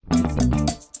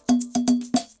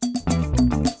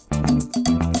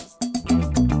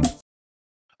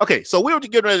Okay, so we were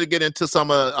getting ready to get into some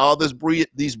of all these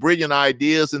brilliant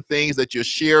ideas and things that you're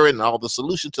sharing, and all the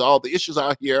solutions to all the issues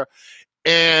out here.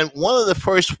 And one of the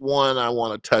first one I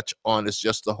want to touch on is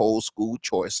just the whole school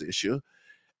choice issue.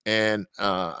 And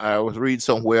I was reading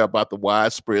somewhere about the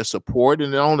widespread support,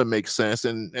 and it only makes sense.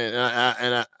 And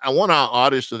I want our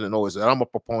audience to know is that I'm a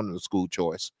proponent of school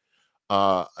choice,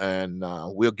 and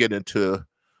we'll get into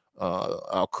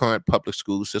our current public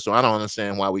school system. I don't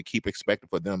understand why we keep expecting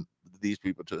for these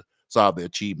people to solve the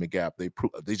achievement gap.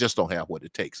 They just don't have what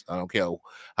it takes. I don't care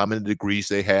how many degrees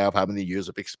they have, how many years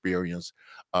of experience.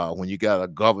 When you got a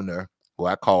governor who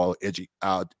I call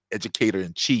our educator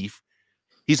in chief,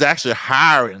 he's actually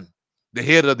hiring the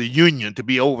head of the union to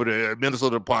be over the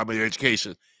Minnesota Department of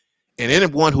Education. And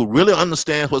anyone who really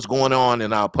understands what's going on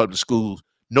in our public schools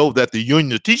know that the union,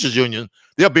 the teachers union,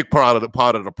 they're a big part of the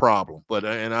problem. But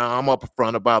and I'm up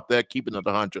front about that, keeping it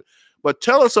 100. But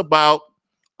tell us about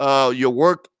your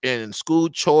work in school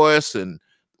choice and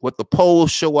what the polls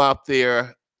show out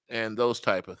there and those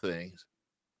type of things.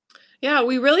 Yeah,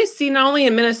 we really see not only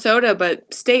in Minnesota, but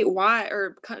statewide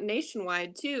or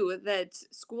nationwide too, that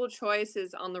school choice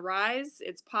is on the rise.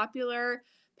 It's popular.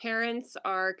 Parents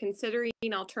are considering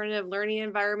alternative learning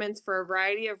environments for a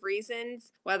variety of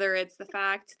reasons, whether it's the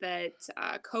fact that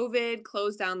COVID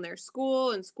closed down their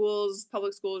school and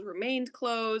public schools remained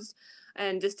closed,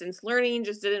 and distance learning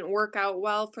just didn't work out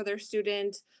well for their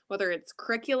student, whether it's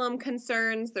curriculum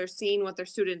concerns, they're seeing what their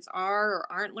students are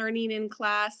or aren't learning in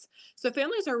class. So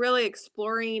families are really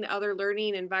exploring other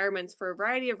learning environments for a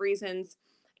variety of reasons.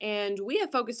 And we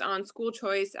have focused on school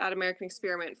choice at American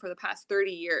Experiment for the past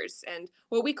 30 years and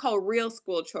what we call real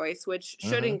school choice, which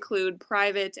should Hmm. include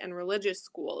private and religious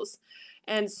schools.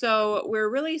 And so we're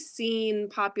really seeing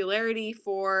popularity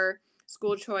for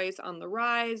school choice on the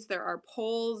rise. There are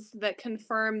polls that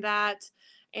confirm that.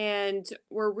 And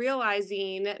we're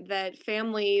realizing that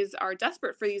families are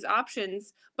desperate for these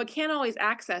options, but can't always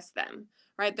access them,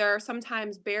 right? There are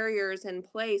sometimes barriers in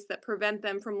place that prevent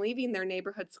them from leaving their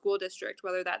neighborhood school district,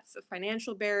 whether that's a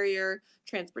financial barrier,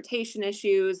 transportation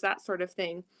issues, that sort of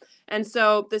thing. And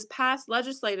so this past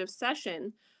legislative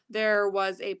session, there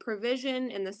was a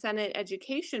provision in the Senate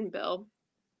education bill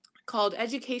called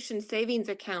education savings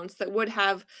accounts that would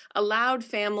have allowed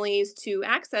families to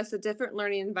access a different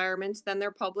learning environment than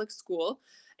their public school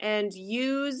and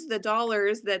use the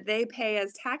dollars that they pay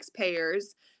as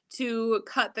taxpayers to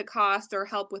cut the cost or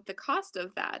help with the cost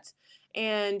of that.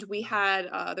 And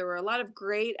there were a lot of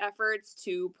great efforts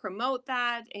to promote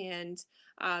that, and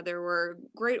there were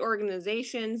great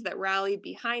organizations that rallied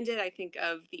behind it. I think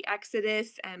of the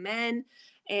Exodus MN,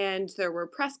 and there were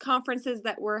press conferences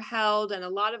that were held, and a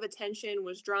lot of attention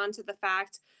was drawn to the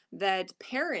fact that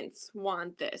parents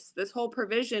want this. This whole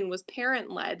provision was parent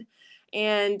led.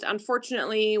 And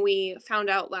unfortunately, we found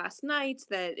out last night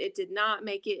that it did not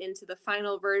make it into the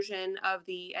final version of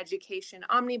the education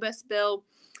omnibus bill.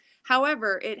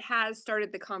 However, it has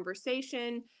started the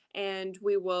conversation, and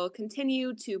we will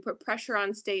continue to put pressure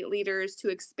on state leaders to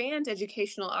expand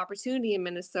educational opportunity in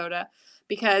Minnesota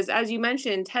because, as you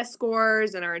mentioned, test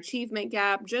scores and our achievement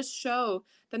gap just show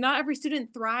that not every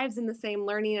student thrives in the same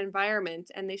learning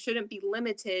environment, and they shouldn't be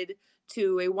limited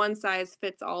to a one size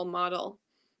fits all model.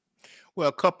 Well,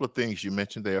 a couple of things you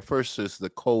mentioned there. First is the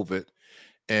COVID.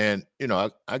 And,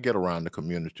 I get around the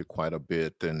community quite a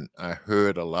bit, and I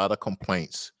heard a lot of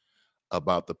complaints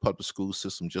about the public school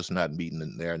system just not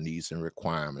meeting their needs and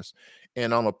requirements.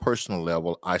 And on a personal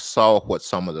level, I saw what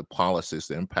some of the policies,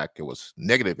 the impact it was,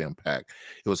 negative impact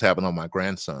it was having on my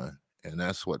grandson. And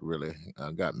that's what really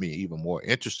got me even more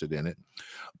interested in it.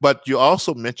 But you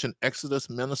also mentioned Exodus,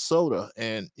 Minnesota.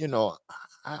 And,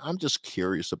 I'm just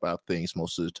curious about things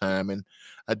most of the time. And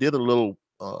I did a little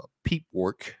peep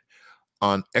work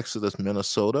on Exodus,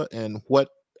 Minnesota. And what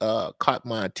caught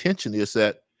my attention is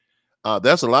that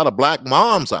there's a lot of black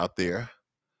moms out there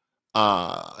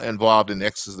involved in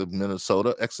Exodus,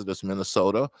 Minnesota. Exodus,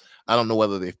 Minnesota. I don't know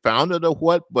whether they found it or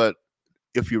what, but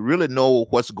if you really know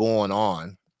what's going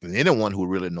on, and anyone who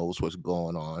really knows what's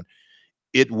going on,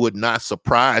 it would not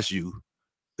surprise you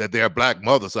that there are black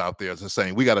mothers out there that are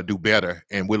saying we got to do better,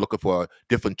 and we're looking for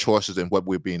different choices than what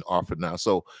we're being offered now.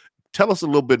 So, tell us a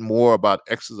little bit more about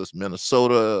Exodus,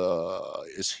 Minnesota,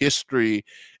 its history,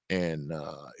 and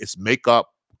its makeup.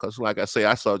 Because, like I say,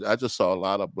 I just saw a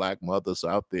lot of black mothers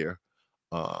out there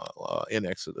in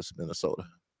Exodus, Minnesota.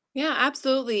 Yeah,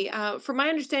 absolutely. From my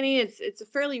understanding, it's a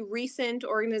fairly recent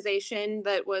organization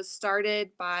that was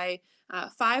started by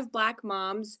five Black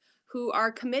moms who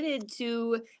are committed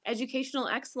to educational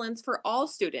excellence for all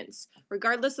students,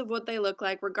 regardless of what they look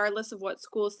like, regardless of what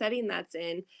school setting that's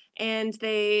in. And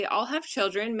they all have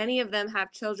children. Many of them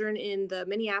have children in the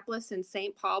Minneapolis and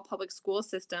St. Paul public school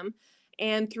system.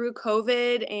 And through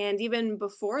COVID and even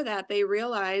before that, they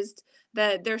realized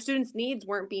that their students' needs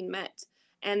weren't being met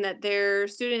and that their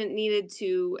student needed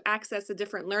to access a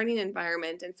different learning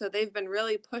environment. And so they've been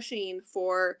really pushing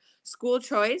for school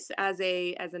choice as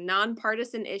a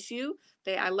nonpartisan issue.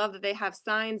 I love that they have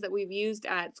signs that we've used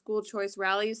at school choice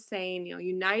rallies saying,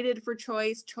 united for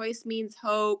choice. Choice means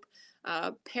hope.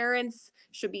 Parents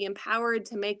should be empowered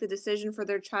to make the decision for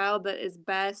their child that is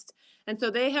best. And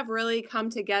so they have really come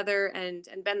together and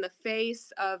been the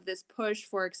face of this push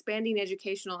for expanding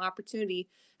educational opportunity.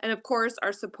 And of course,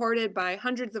 are supported by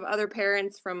hundreds of other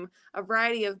parents from a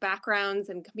variety of backgrounds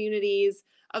and communities,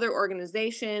 other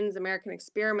organizations. American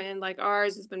Experiment, like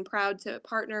ours, has been proud to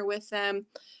partner with them.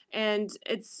 And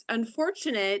it's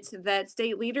unfortunate that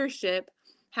state leadership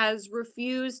has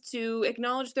refused to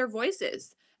acknowledge their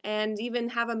voices and even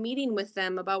have a meeting with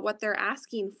them about what they're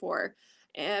asking for.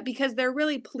 Because they're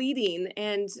really pleading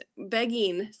and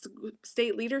begging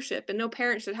state leadership, and no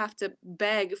parent should have to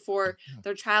beg for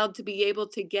their child to be able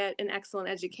to get an excellent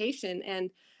education,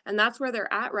 and that's where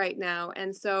they're at right now.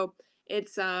 And so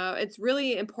it's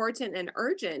really important and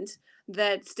urgent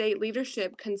that state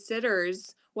leadership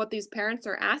considers what these parents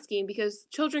are asking, because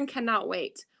children cannot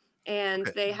wait, and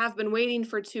Okay. they have been waiting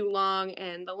for too long.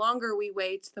 And the longer we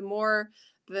wait, the more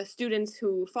the students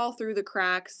who fall through the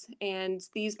cracks, and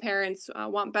these parents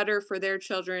want better for their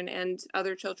children and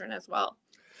other children as well.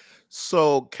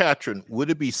 So, Katrin, would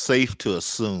it be safe to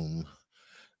assume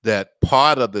that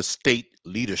part of the state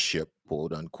leadership,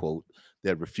 quote unquote,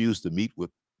 that refused to meet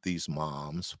with these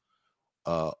moms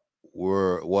uh,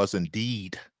 was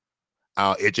indeed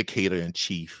our educator in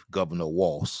chief, Governor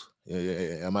Walz?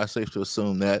 Am I safe to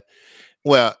assume that?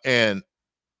 Well, and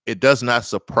it does not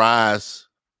surprise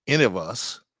any of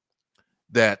us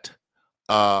that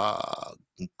uh,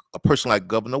 a person like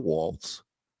Governor Walz,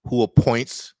 who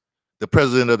appoints the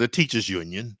president of the teachers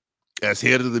union as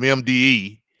head of the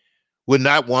MDE, would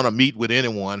not want to meet with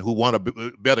anyone who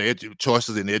want better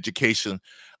choices in education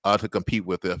to compete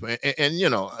with them. And,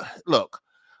 look,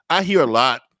 I hear a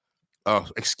lot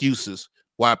of excuses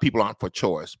why people aren't for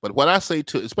choice. But what I say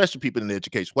to, especially people in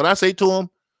education, what I say to them,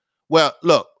 well,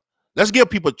 look, let's give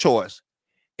people choice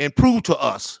and prove to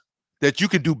us that you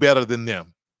can do better than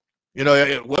them.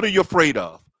 What are you afraid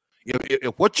of?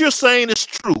 If what you're saying is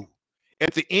true,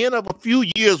 at the end of a few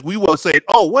years, we will say,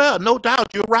 oh, well, no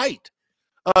doubt, you're right.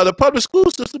 The public school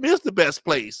system is the best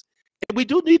place. And we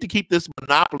do need to keep this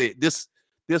monopoly, this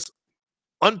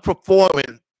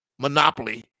unperforming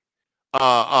monopoly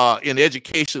in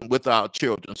education with our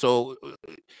children. So,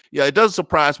 yeah, it doesn't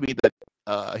surprise me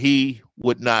that he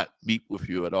would not meet with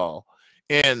you at all.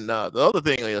 And the other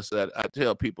thing is that I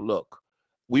tell people, look,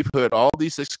 we've heard all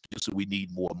these excuses. We need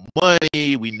more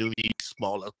money. We need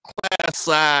smaller class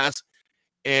size.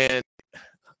 And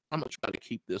I'm going to try to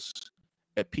keep this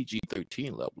at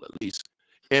PG-13 level at least.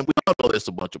 And we all know it's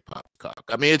a bunch of poppycock.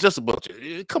 I mean, it's just a bunch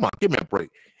of, come on, give me a break.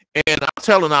 And I'm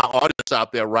telling our audience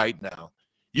out there right now,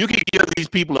 you can give these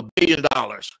people $1 billion,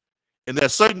 and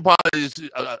there's certain parties,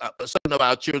 certain of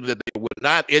our children that they would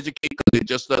not educate because they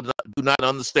just do not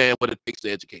understand what it takes to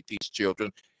educate these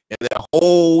children, and their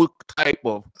whole type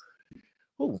of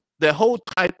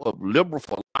liberal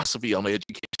philosophy on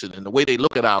education and the way they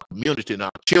look at our community and our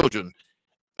children.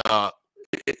 Uh,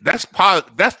 that's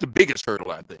the biggest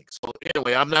hurdle, I think. So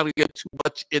anyway, I'm not gonna get too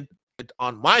much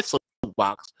on my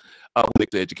soapbox with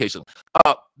the education.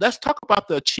 Let's talk about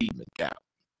the achievement gap.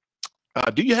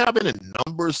 Do you have any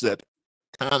numbers that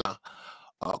kind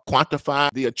of quantify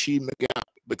the achievement gap?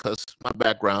 Because my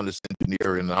background is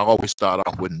engineering, and I always start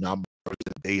off with numbers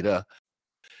and data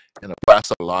and apply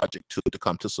some logic to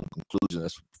come to some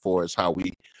conclusions as far as how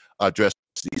we address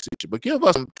these issues. But give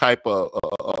us some type of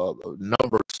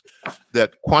numbers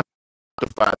that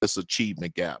quantify this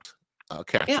achievement gap, Yeah.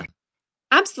 Catherine.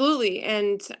 Absolutely,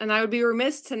 and I would be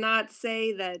remiss to not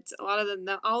say that a lot of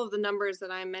all of the numbers that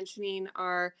I'm mentioning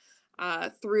are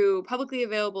through publicly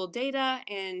available data,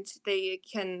 and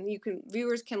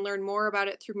viewers can learn more about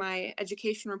it through my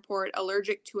education report,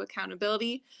 Allergic to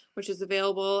Accountability, which is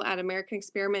available at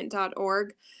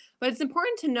AmericanExperiment.org. But it's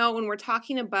important to note when we're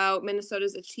talking about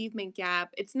Minnesota's achievement gap,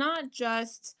 it's not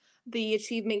just the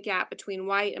achievement gap between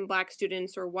white and black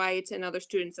students or white and other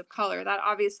students of color. That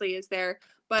obviously is there,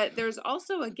 but there's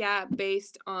also a gap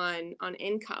based on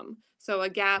income. So a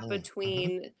gap Mm-hmm.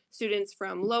 between students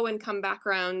from low income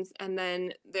backgrounds and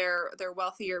then their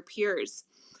wealthier peers.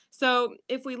 So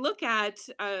if we look at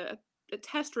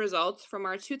test results from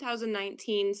our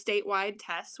 2019 statewide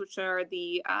tests, which are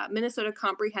the Minnesota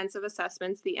Comprehensive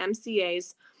Assessments, the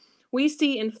MCAs, we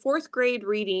see in fourth grade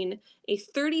reading a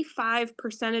 35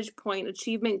 percentage point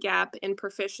achievement gap in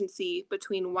proficiency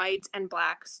between white and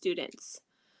Black students.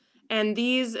 And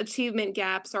these achievement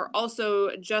gaps are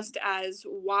also just as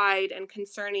wide and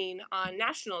concerning on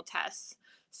national tests.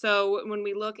 So when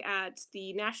we look at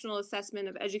the National Assessment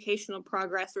of Educational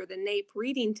Progress, or the NAEP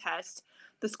reading test,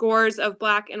 the scores of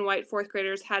Black and white fourth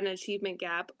graders had an achievement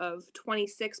gap of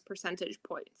 26 percentage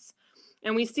points.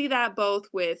 And we see that both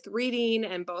with reading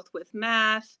and both with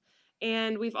math.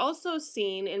 And we've also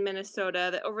seen in Minnesota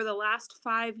that over the last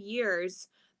 5 years,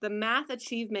 the math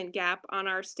achievement gap on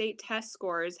our state test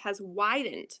scores has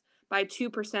widened by 2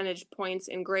 percentage points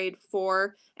in grade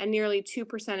 4 and nearly 2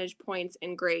 percentage points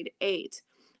in grade 8.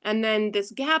 And then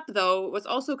this gap, though, what's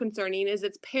also concerning is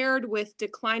it's paired with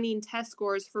declining test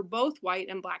scores for both white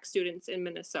and Black students in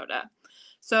Minnesota.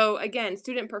 So again,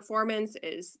 student performance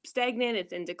is stagnant,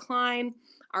 it's in decline,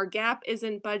 our gap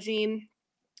isn't budging.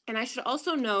 And I should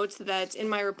also note that in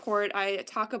my report, I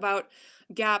talk about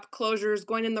gap closures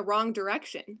going in the wrong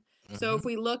direction. So if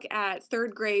we look at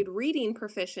third grade reading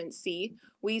proficiency,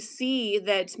 we see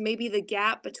that maybe the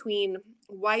gap between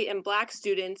white and Black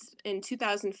students in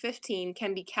 2015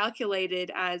 can be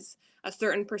calculated as a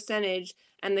certain percentage,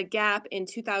 and the gap in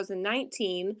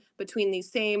 2019 between these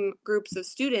same groups of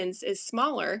students is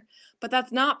smaller. But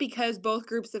that's not because both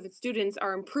groups of students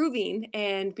are improving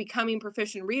and becoming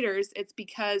proficient readers. It's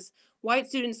because white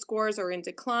student scores are in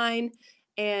decline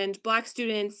and Black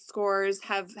students' scores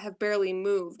have barely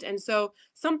moved. And so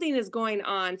something is going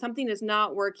on, something is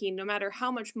not working, no matter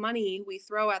how much money we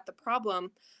throw at the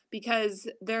problem, because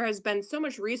there has been so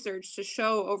much research to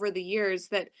show over the years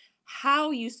that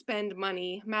how you spend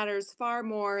money matters far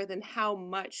more than how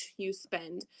much you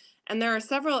spend. And there are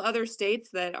several other states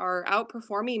that are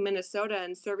outperforming Minnesota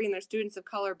and serving their students of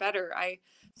color better. I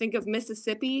think of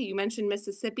Mississippi. You mentioned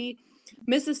Mississippi.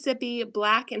 Mississippi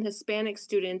Black and Hispanic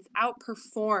students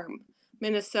outperform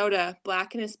Minnesota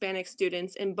Black and Hispanic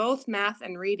students in both math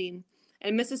and reading.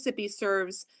 And Mississippi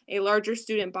serves a larger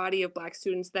student body of Black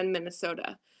students than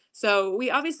Minnesota. So we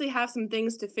obviously have some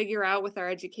things to figure out with our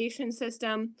education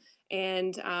system,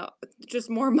 and just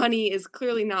more money is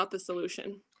clearly not the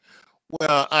solution.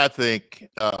 Well, I think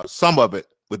some of it,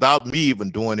 without me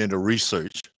even doing any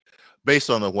research, based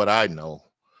on what I know,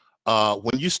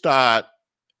 when you start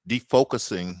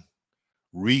defocusing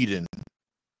reading,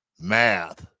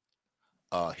 math,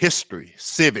 history,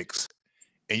 civics,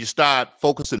 and you start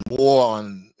focusing more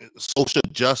on social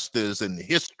justice and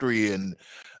history and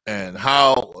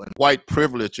how and white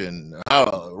privilege and how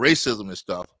racism and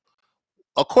stuff,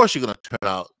 of course you're going to turn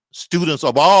out students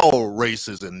of all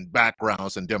races and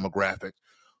backgrounds and demographics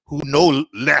who know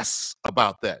less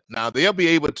about that. Now they'll be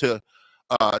able to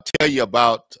tell you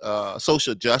about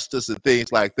social justice and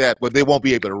things like that, but they won't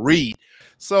be able to read.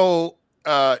 So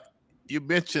you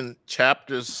mentioned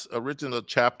original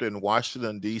chapter in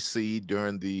Washington, D.C.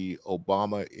 during the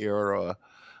Obama era.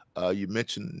 You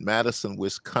mentioned Madison,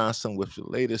 Wisconsin with the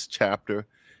latest chapter.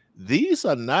 These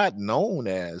are not known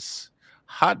as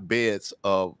hotbeds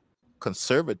of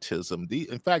conservatism.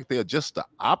 In fact, they're just the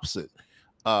opposite.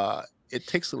 It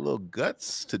takes a little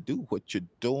guts to do what you're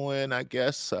doing, I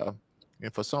guess.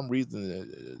 And for some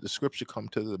reason, the scripture come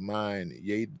to the mind,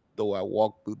 yea, though I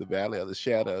walk through the valley of the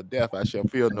shadow of death, I shall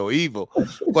fear no evil.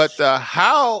 But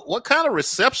what kind of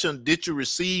reception did you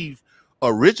receive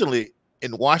originally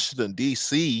in Washington,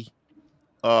 D.C.,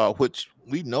 which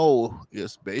we know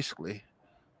is basically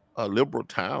a liberal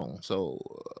town? So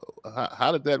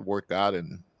how did that work out?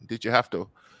 And did you have to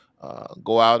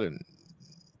go out and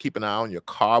keep an eye on your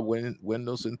car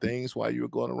windows and things while you were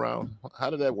going around? How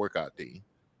did that work out, Dean?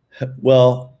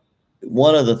 Well,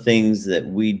 one of the things that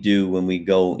we do when we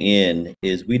go in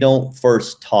is we don't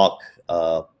first talk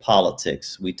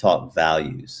politics, we talk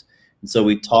values. And so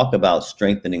we talk about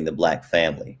strengthening the Black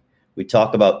family. We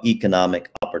talk about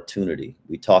economic opportunity.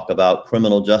 We talk about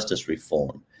criminal justice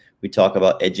reform. We talk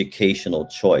about educational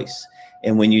choice.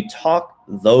 And when you talk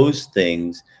those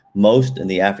things, most in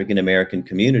the African American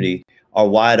community are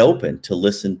wide open to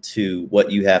listen to what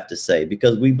you have to say,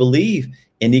 because we believe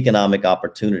in economic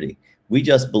opportunity. We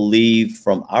just believe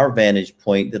from our vantage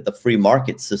point that the free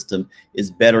market system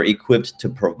is better equipped to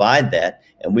provide that.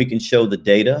 And we can show the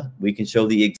data. We can show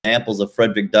the examples of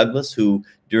Frederick Douglass, who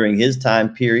during his time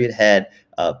period had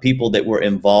people that were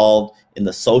involved in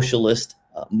the socialist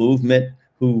movement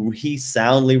who he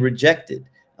soundly rejected.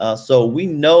 So we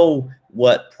know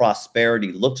what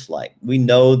prosperity looks like. We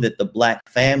know that the Black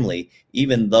family,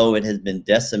 even though it has been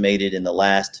decimated in the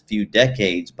last few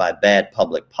decades by bad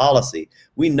public policy,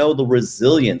 we know the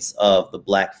resilience of the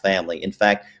Black family. In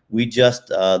fact, we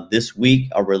just this week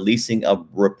are releasing a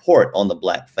report on the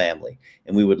Black family.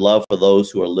 And we would love for those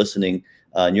who are listening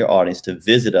in your audience to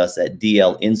visit us at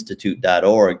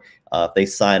dlinstitute.org. If they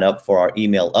sign up for our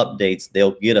email updates,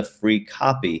 they'll get a free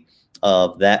copy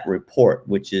of that report,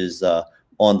 which is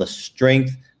on the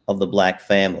strength of the Black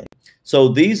family. So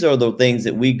these are the things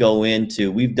that we go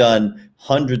into. We've done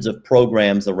hundreds of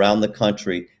programs around the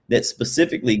country that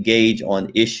specifically gauge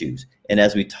on issues. And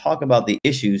as we talk about the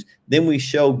issues, then we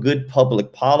show good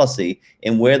public policy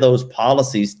and where those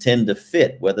policies tend to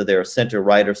fit, whether they're center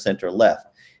right or center left.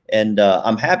 And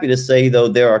I'm happy to say, though,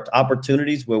 there are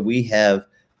opportunities where we have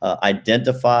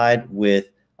identified with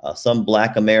some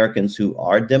Black Americans who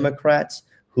are Democrats,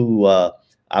 who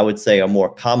I would say are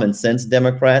more common sense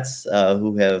Democrats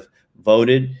who have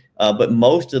voted. But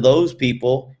most of those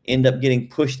people end up getting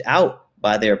pushed out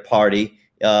by their party,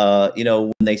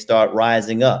 when they start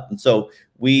rising up. And so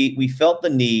we felt the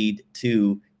need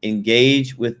to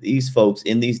engage with these folks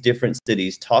in these different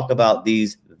cities, talk about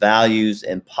these values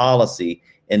and policy,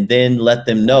 and then let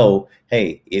them know,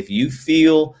 hey, if you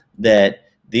feel that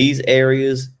these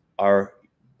areas are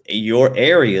your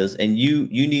areas and you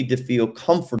need to feel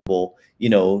comfortable,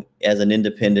 as an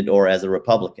independent or as a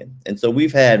Republican. And so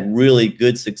we've had really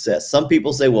good success. Some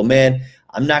people say, well, man,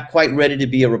 I'm not quite ready to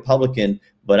be a Republican,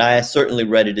 but I am certainly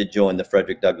ready to join the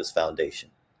Frederick Douglass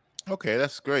Foundation. Okay,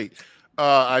 that's great.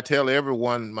 I tell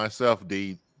everyone, myself,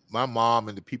 my mom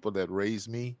and the people that raised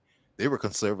me, they were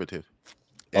conservative.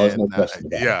 Oh, there's no question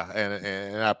about it. Yeah,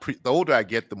 and the older I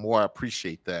get, the more I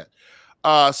appreciate that.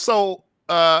 So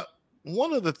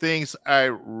one of the things I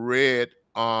read,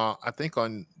 I think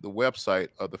on the website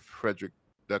of the Frederick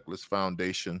Douglass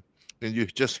Foundation, and you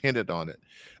just hinted on it,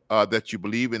 that you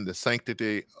believe in the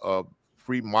sanctity of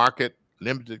free market,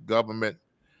 limited government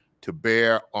to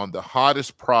bear on the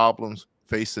hardest problems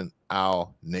facing our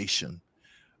nation.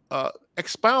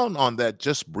 Expound on that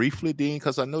just briefly, Dean,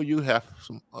 because I know you have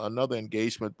another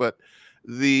engagement, but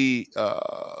the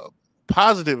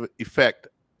positive effect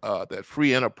that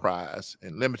free enterprise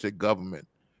and limited government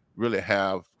really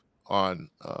have on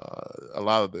a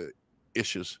lot of the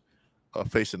issues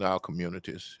facing our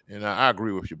communities. And I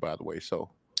agree with you, by the way. So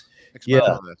expound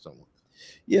on that somewhat.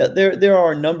 Yeah, there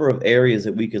are a number of areas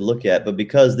that we could look at, but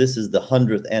because this is the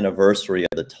 100th anniversary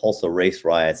of the Tulsa race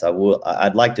riots,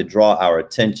 I'd like to draw our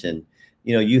attention.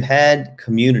 You had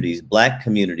communities, Black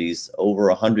communities, over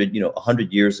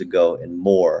 100 years ago and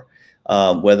more,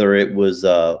 whether it was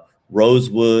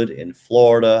Rosewood in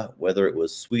Florida, whether it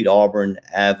was Sweet Auburn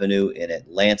Avenue in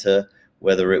Atlanta,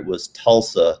 whether it was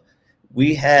Tulsa.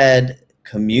 We had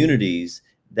communities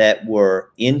that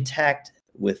were intact,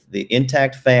 with the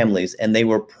intact families, and they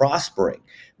were prospering.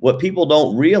 What people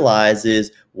don't realize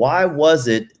is, why was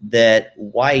it that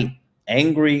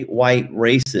angry white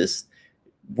racists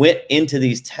went into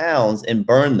these towns and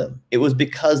burned them? It was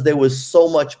because there was so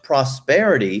much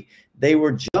prosperity. They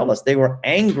were jealous. They were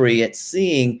angry at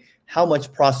seeing how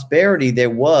much prosperity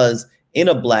there was in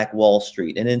a Black Wall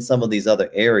Street and in some of these other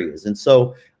areas. And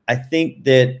so I think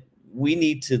that we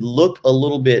need to look a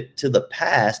little bit to the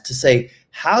past to say,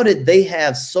 how did they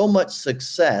have so much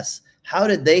success? How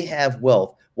did they have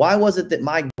wealth? Why was it that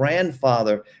my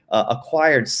grandfather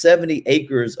acquired 70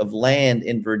 acres of land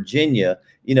in Virginia?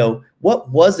 What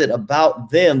was it about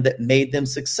them that made them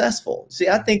successful? See,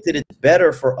 I think that it's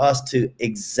better for us to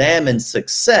examine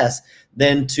success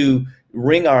than to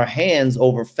wring our hands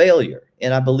over failure.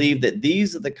 And I believe that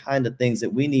these are the kind of things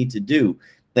that we need to do.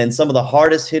 Then some of the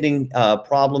hardest hitting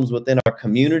problems within our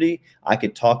community, I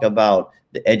could talk about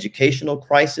the educational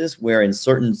crisis, where in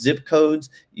certain zip codes,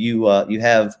 you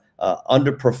have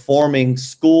underperforming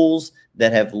schools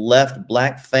that have left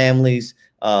Black families,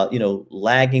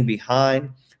 lagging behind.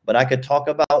 But I could talk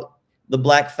about the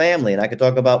Black family, and I could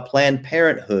talk about Planned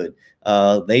Parenthood.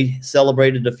 They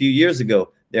celebrated a few years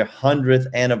ago their 100th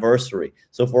anniversary.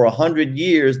 So for 100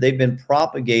 years, they've been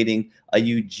propagating a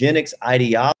eugenics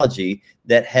ideology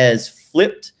that has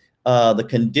flipped the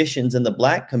conditions in the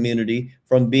Black community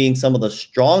from being some of the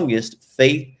strongest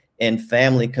faith and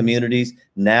family communities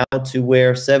now to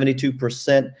where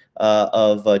 72%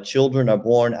 of children are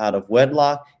born out of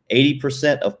wedlock.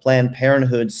 80% of Planned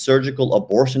Parenthood surgical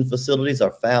abortion facilities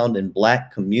are found in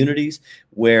Black communities,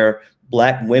 where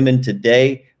Black women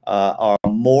today are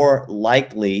more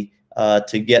likely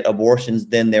to get abortions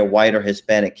than their white or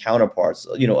Hispanic counterparts.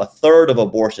 A third of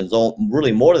abortions,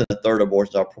 really more than a third of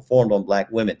abortions, are performed on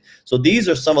Black women. So these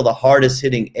are some of the hardest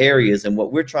hitting areas. And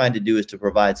what we're trying to do is to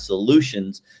provide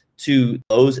solutions to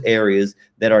those areas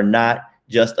that are not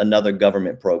just another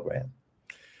government program.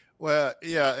 Well,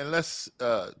 yeah, and let's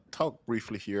talk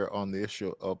briefly here on the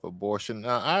issue of abortion.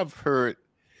 Now, I've heard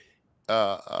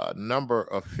a number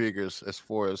of figures as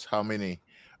far as how many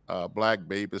Black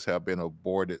babies have been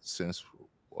aborted since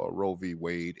Roe v.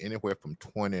 Wade, anywhere from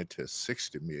 20 to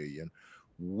 60 million.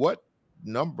 What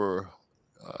number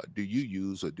do you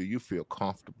use, or do you feel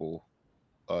comfortable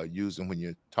using when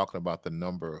you're talking about the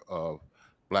number of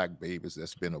Black babies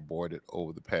that's been aborted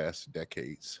over the past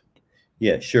decades?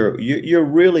 Yeah, sure. You're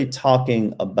really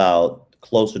talking about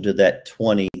closer to that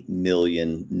 20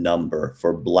 million number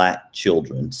for Black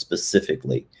children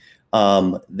specifically.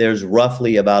 There's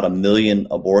roughly about 1 million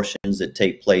abortions that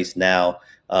take place now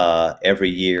every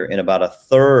year, and about a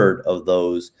third of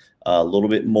those, a little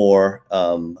bit more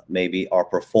maybe, are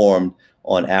performed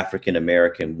on African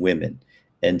American women.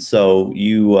 And so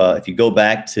if you go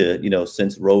back to,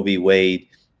 since Roe v. Wade,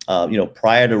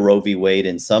 prior to Roe v. Wade,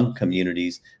 in some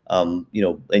communities, and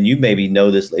you maybe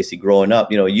know this, Lacey, growing up,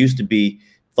 it used to be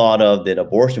thought of that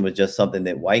abortion was just something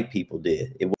that white people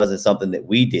did. It wasn't something that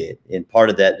we did. And part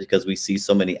of that because we see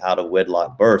so many out of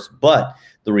wedlock births. But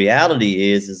the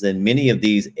reality is in many of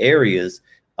these areas,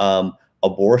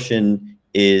 abortion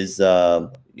is,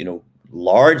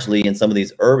 largely in some of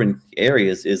these urban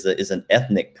areas is an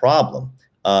ethnic problem.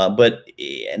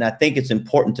 And I think it's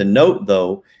important to note,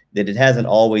 though, that it hasn't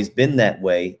always been that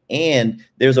way. And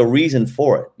there's a reason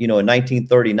for it. In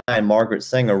 1939, Margaret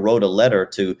Sanger wrote a letter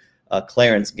to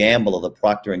Clarence Gamble of the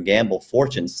Procter & Gamble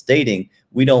fortune stating,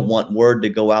 "We don't want word to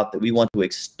go out that we want to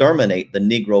exterminate the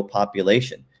Negro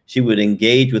population." She would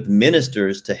engage with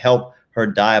ministers to help her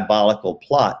diabolical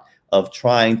plot of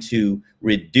trying to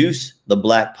reduce the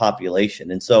Black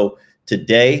population. And so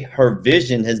today, her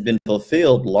vision has been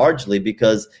fulfilled largely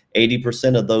because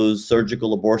 80% of those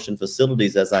surgical abortion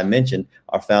facilities, as I mentioned,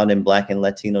 are found in Black and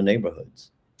Latino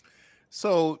neighborhoods.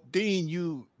 So, Dean,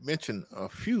 you mentioned a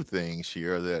few things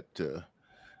here that,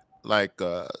 like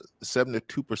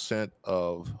 72%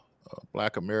 of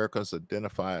Black Americans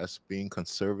identify as being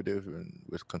conservative and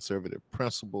with conservative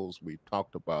principles. We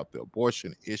talked about the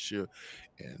abortion issue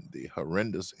and the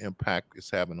horrendous impact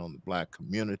it's having on the Black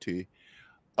community.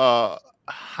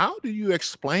 How do you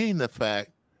explain the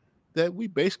fact that we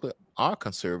basically are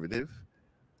conservative?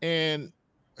 And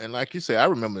like you say, I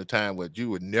remember the time where you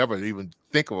would never even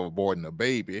think of aborting a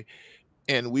baby,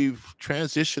 and we've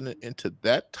transitioned into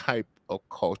that type of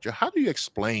culture. How do you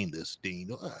explain this,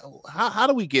 Dean? How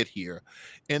do we get here?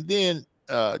 And then,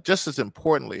 just as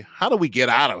importantly, how do we get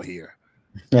out of here?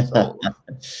 So,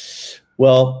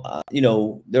 Well,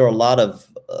 there are a lot of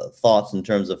thoughts in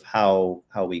terms of how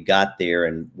we got there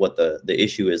and what the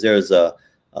issue is. There's a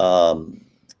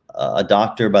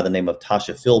doctor by the name of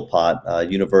Tasha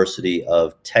Philpott, University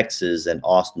of Texas in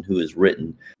Austin, who has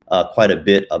written quite a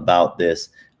bit about this.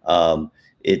 I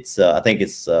think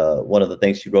it's one of the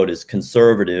things she wrote is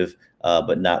conservative,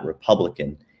 but not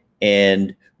Republican.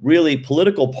 And really,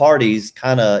 political parties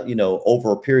kind of,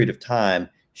 over a period of time,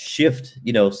 shift,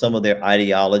 some of their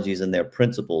ideologies and their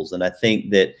principles. And I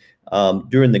think that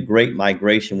during the Great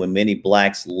Migration, when many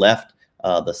Blacks left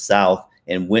the South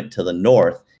and went to the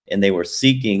North, and they were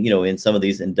seeking, in some of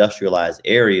these industrialized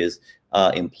areas,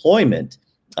 employment,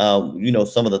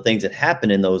 some of the things that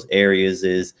happen in those areas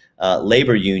is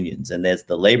labor unions. And as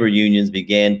the labor unions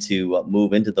began to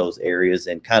move into those areas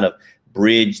and kind of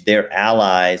bridge their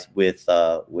allies with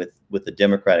the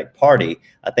Democratic Party,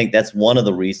 I think that's one of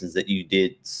the reasons that you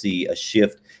did see a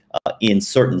shift in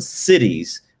certain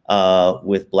cities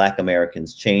with Black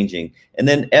Americans changing. And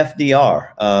then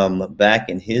FDR, back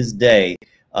in his day,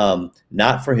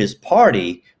 not for his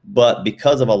party, but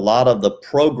because of a lot of the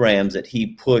programs that he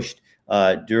pushed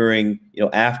during,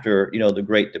 after, the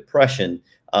Great Depression.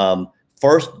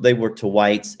 First, they were to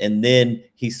whites, and then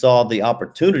he saw the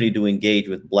opportunity to engage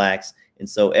with Blacks. And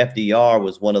so FDR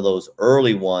was one of those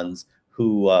early ones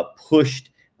who pushed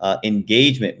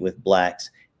engagement with Blacks,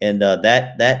 and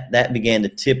that began to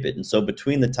tip it. And so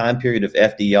between the time period of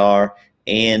FDR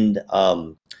and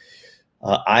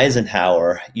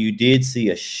Eisenhower, you did see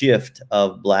a shift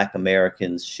of Black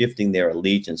Americans shifting their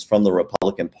allegiance from the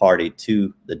Republican Party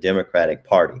to the Democratic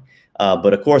Party.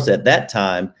 But of course, at that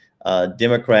time,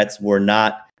 Democrats were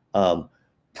not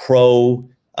pro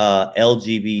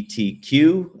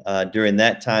LGBTQ. During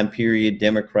that time period,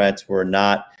 Democrats were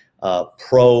not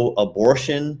pro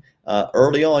abortion.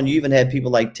 Early on, you even had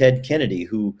people like Ted Kennedy,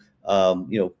 who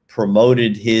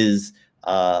promoted his,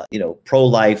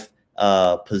 pro-life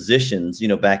positions,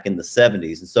 back in the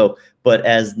 70s. And so, but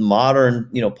as modern,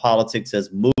 politics has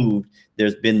moved,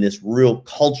 there's been this real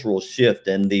cultural shift,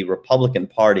 and the Republican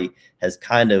Party has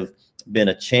kind of been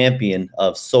a champion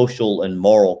of social and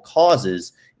moral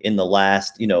causes in the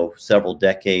last, several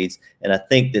decades. And I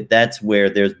think that that's where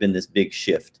there's been this big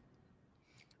shift.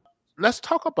 Let's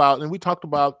talk about, and we talked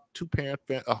about two-parent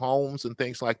homes and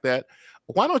things like that.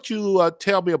 Why don't you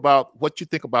tell me about what you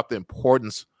think about the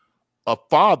importance of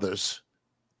fathers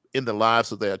in the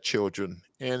lives of their children,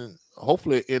 and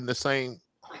hopefully in the same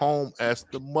home as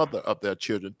the mother of their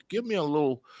children? Give me a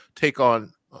little take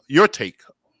on your take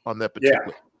on that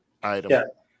particular item. Yeah.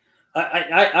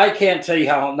 I can't tell you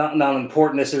how not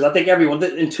important this is. I think everyone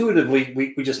intuitively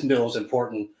we just know it's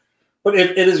important, but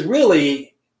it is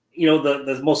really,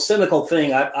 the most cynical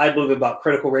thing I believe about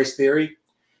critical race theory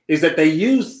is that they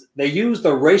use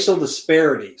the racial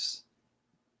disparities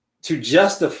to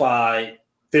justify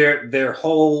their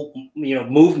whole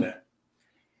movement.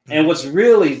 And what's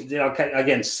really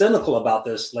again cynical about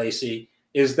this, Lacey,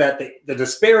 is that the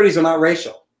disparities are not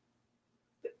racial.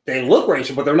 They look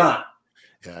racial, but they're not.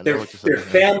 Yeah, They're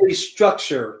family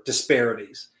structure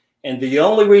disparities. And the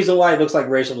only reason why it looks like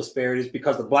racial disparities is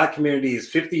because the Black community is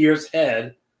 50 years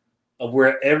ahead of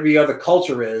where every other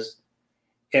culture is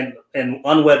in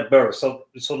unwed birth. So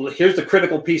here's the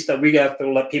critical piece that we have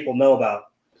to let people know about.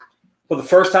 For the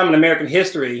first time in American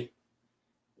history,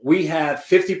 we have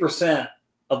 50%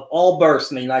 of all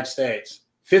births in the United States.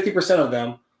 50% of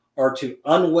them are to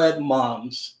unwed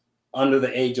moms under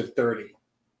the age of 30.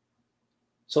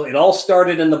 So it all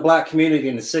started in the Black community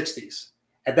in the 60s.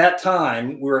 At that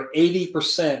time, we were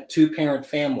 80% two-parent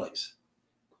families,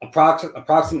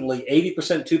 approximately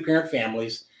 80% two-parent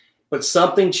families, but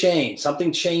something changed.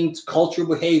 Something changed cultural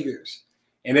behaviors,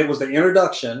 and it was the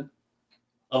introduction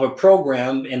of a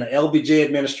program in the LBJ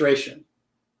administration.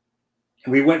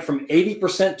 And we went from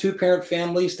 80% two-parent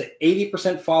families to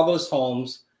 80% fatherless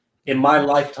homes in my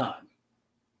lifetime.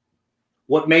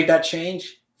 What made that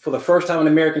change? For the first time in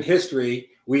American history,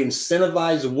 we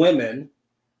incentivized women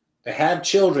to have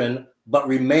children but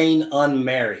remain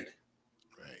unmarried.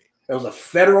 Right. It was a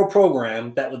federal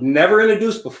program that was never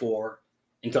introduced before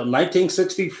until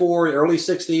 1964, early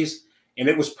 60s, and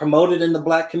it was promoted in the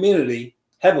Black community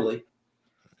heavily.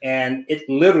 And it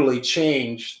literally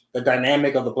changed the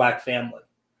dynamic of the Black family.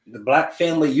 The Black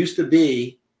family used to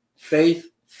be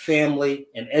faith, family,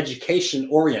 and education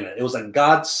oriented. It was a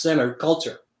God-centered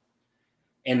culture.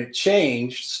 And it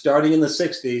changed starting in the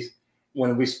 60s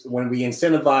when we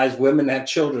incentivized women to have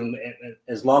children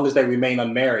as long as they remain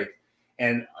unmarried.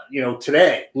 And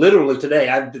today, literally today,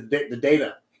 I have the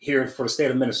data here for the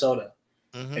state of Minnesota.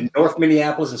 Mm-hmm. In North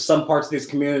Minneapolis and some parts of these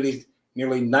communities,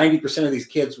 nearly 90% of these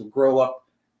kids will grow up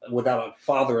without a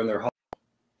father in their home,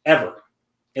 ever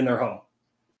in their home.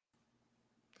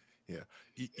 Yeah.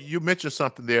 You mentioned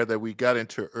something there that we got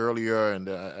into earlier,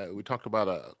 and we talked about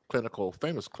a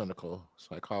famous clinical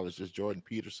psychologist, Jordan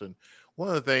Peterson. One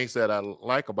of the things that I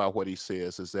like about what he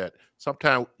says is that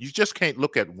sometimes you just can't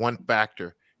look at one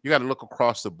factor. You got to look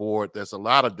across the board. There's a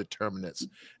lot of determinants,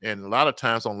 and a lot of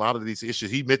times on a lot of these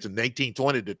issues, he mentioned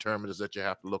 1920 determinants that you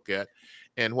have to look at.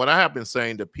 And what I have been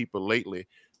saying to people lately,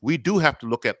 we do have to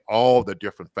look at all the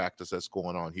different factors that's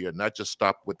going on here, not just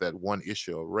stop with that one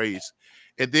issue of race.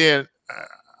 And then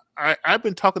I've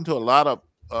been talking to a lot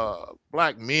of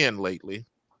Black men lately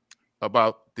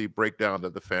about the breakdown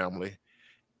of the family.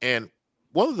 And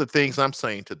one of the things I'm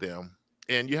saying to them,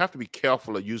 and you have to be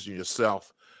careful of using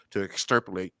yourself to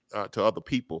extrapolate to other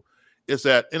people, is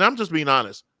that, and I'm just being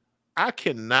honest, I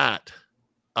cannot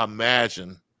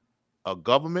imagine a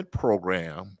government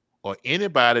program or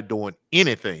anybody doing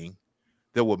anything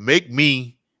that would make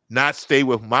me not stay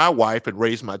with my wife and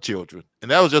raise my children. And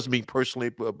that was just me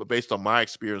personally, based on my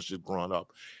experience just growing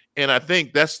up. And I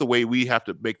think that's the way we have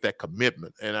to make that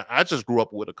commitment. And I just grew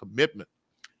up with a commitment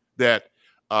that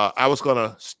I was going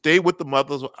to stay with the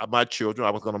mothers of my children.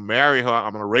 I was going to marry her.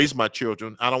 I'm going to raise my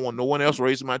children. I don't want no one else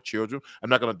raising my children. I'm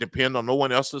not going to depend on no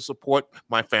one else to support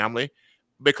my family,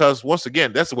 because once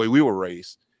again, that's the way we were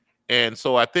raised. And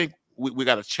so I think we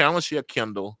got to challenge here,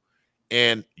 Kendall,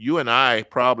 and you and I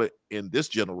probably in this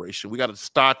generation, we got to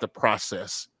start the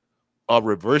process of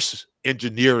reverse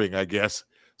engineering, I guess,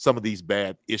 some of these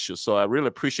bad issues. So I really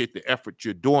appreciate the effort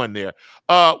you're doing there.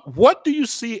 What do you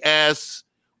see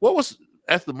what was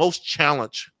the most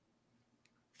challenge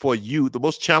for you, the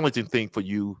most challenging thing for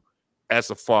you as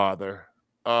a father?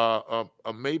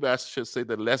 Maybe I should say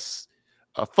the less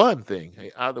a fun thing.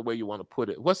 Either way you want to put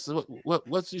it. What's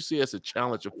you see as a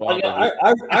challenge of Well, yeah,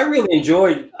 fatherhood? I really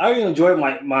enjoyed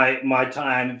my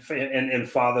time in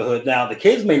fatherhood. Now the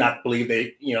kids may not believe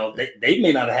they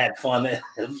may not have had fun as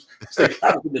they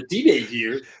got into the teenage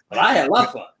years, but I had a lot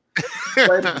of fun.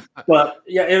 But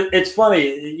yeah, it's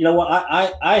funny. You know what?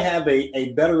 I have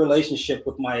a better relationship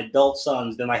with my adult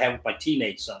sons than I have with my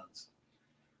teenage sons.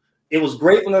 It was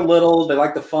great when they're little. They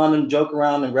like the fun and joke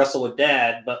around and wrestle with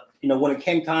dad. But when it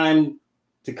came time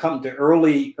to come to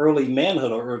early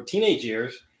manhood or teenage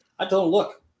years, I told them,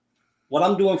 look, what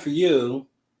I'm doing for you,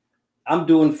 I'm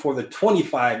doing for the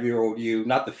 25-year-old you,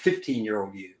 not the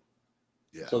 15-year-old you.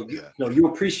 Yeah, So yeah, you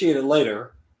appreciate it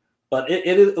later. But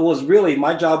it was really,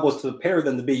 my job was to prepare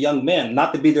them to be young men,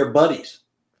 not to be their buddies.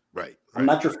 right, I'm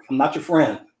right. not your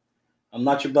friend. I'm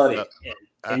not your buddy, Uh,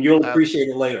 I, and you'll I appreciate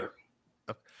it later.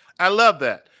 I love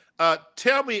that.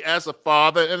 Tell me, as a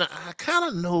father, and I kind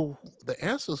of know the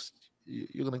answers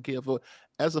you're going to give.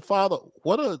 As a father,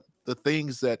 what are the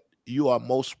things that you are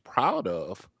most proud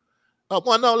of?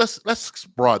 Well, no, let's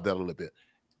broaden that a little bit.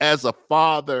 As a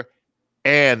father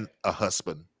and a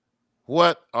husband,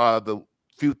 what are the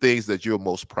few things that you're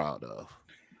most proud of?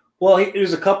 Well,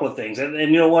 there's a couple of things, and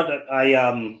you know what?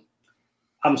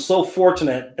 I'm so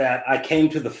fortunate that I came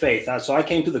to the faith. So I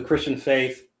came to the Christian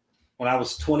faith when I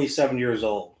was 27 years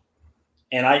old,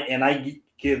 and I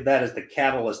give that as the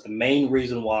catalyst, the main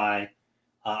reason why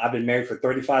I've been married for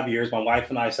 35 years. My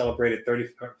wife and I celebrated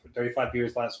 35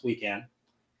 years last weekend,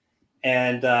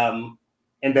 and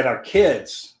that our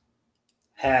kids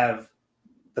have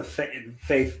the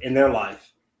faith in their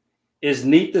life is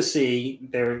neat to see.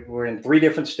 We're in 3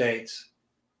 different states.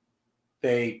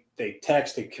 They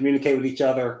text, they communicate with each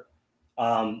other.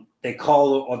 They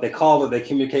they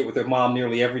communicate with their mom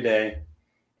nearly every day,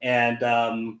 and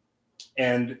to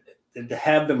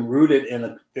have them rooted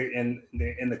in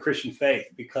the Christian faith,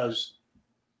 because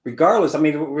regardless, I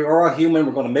mean, we're all human.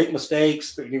 We're going to make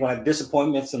mistakes. You're going to have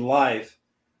disappointments in life,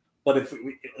 but as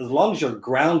long as you're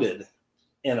grounded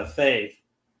in a faith,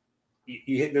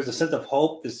 there's a sense of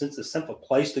hope, there's a sense of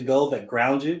place to go that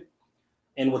grounds you.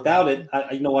 And without it,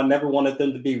 I never wanted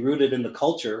them to be rooted in the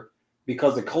culture,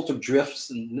 because the culture drifts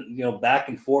and back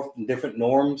and forth in different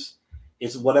norms.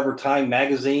 It's whatever Time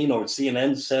magazine or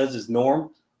CNN says is norm.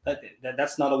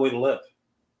 That's not a way to live.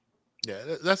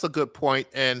 Yeah, that's a good point.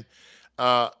 And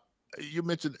you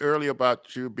mentioned earlier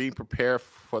about you being prepared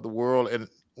for the world. And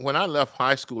when I left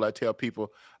high school, I tell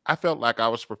people I felt like I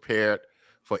was prepared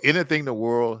for anything the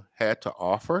world had to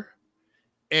offer.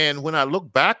 And when I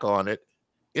look back on it,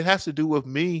 it has to do with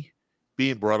me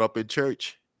being brought up in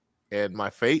church and my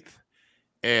faith.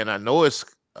 And I know a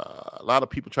lot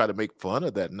of people try to make fun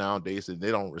of that nowadays, and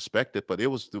they don't respect it. But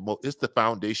it's the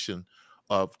foundation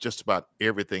of just about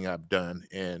everything I've done.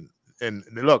 And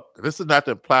look, this is not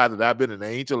to imply that I've been an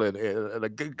angel and a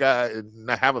good guy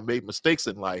and I haven't made mistakes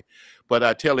in life. But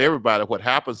I tell everybody what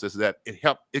happens is that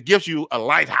it gives you a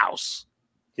lighthouse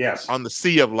Yes. on the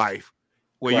sea of life,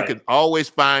 where you Right. can always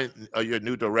find your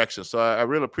new direction. So I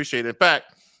really appreciate it. In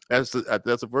fact, there's a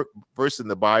verse in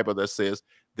the Bible that says,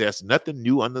 "There's nothing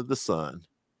new under the sun,"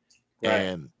 Right.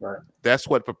 and Right. that's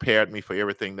what prepared me for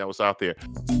everything that was out there.